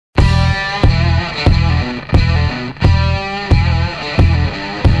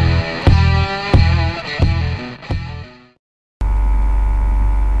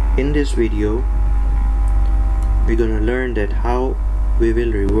in this video we're gonna learn that how we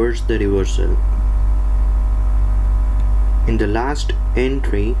will reverse the reversal. In the last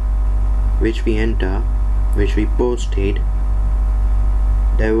entry which we posted,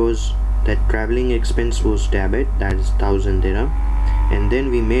 there was that traveling expense was debit, that is 1000 dirham, and then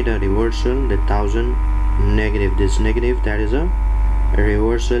we made a reversal, the 1000 negative, this negative, that is a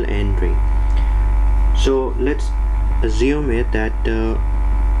reversal entry. So let's assume it that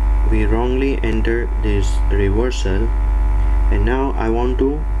we wrongly enter this reversal, and now I want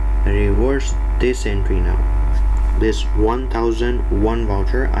to reverse this entry now. This 1001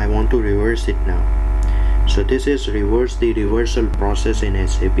 voucher, I want to reverse it now. So this is reverse the reversal process in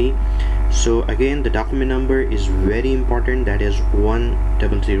SAP. So again, the document number is very important, that is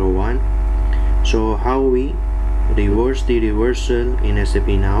 1001. So how we reverse the reversal in SAP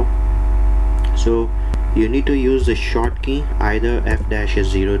now? So you need to use the short key, either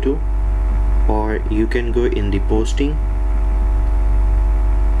F-02, or you can go in the posting.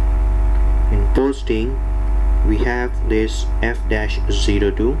 In posting we have this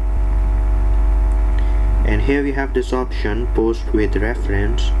F-02, and here we have this option, post with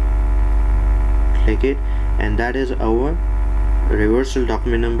reference. Click it, and that is our reversal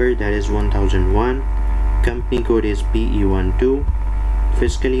document number, that is 1001. Company code is PE12,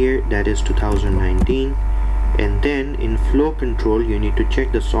 fiscal year, that is 2019. And then in flow control you need to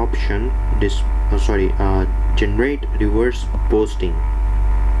check this option, generate reverse posting,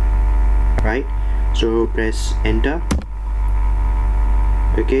 right? So press enter.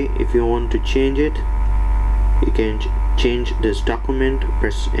 Okay, if you want to change it, you can change this document,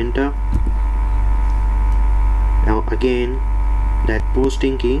 press enter. Now again, that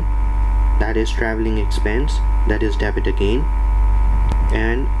posting key, that is traveling expense, that is debit again,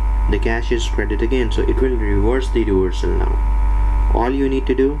 and the cash is credit again, so it will reverse the reversal now. All you need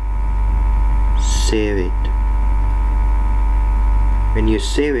to do, save it. When you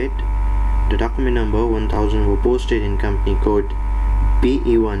save it, the document number 1000 will posted in company code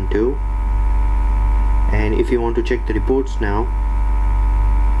PE12. And if you want to check the reports now,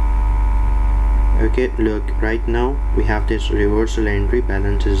 okay, look, right now we have this reversal entry,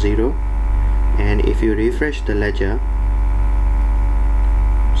 balance is 0, and if you refresh the ledger,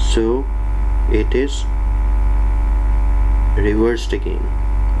 so it is reversed again.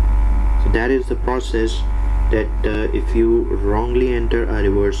 So that is the process, that if you wrongly enter a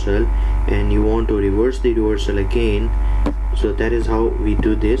reversal and you want to reverse the reversal again, so that is how we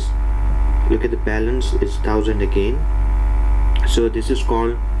do this. Look at the balance, it's 1000 again. So this is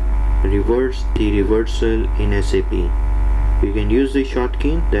called reverse the reversal in SAP. You can use the short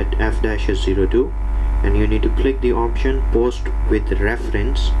key, that F-02, and you need to click the option post with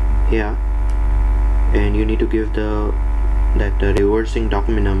reference here, and you need to give that reversing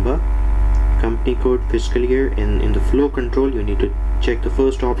document number, company code, fiscal year, and in the flow control you need to check the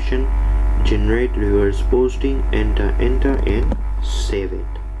first option, generate reverse posting, enter, and save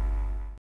it.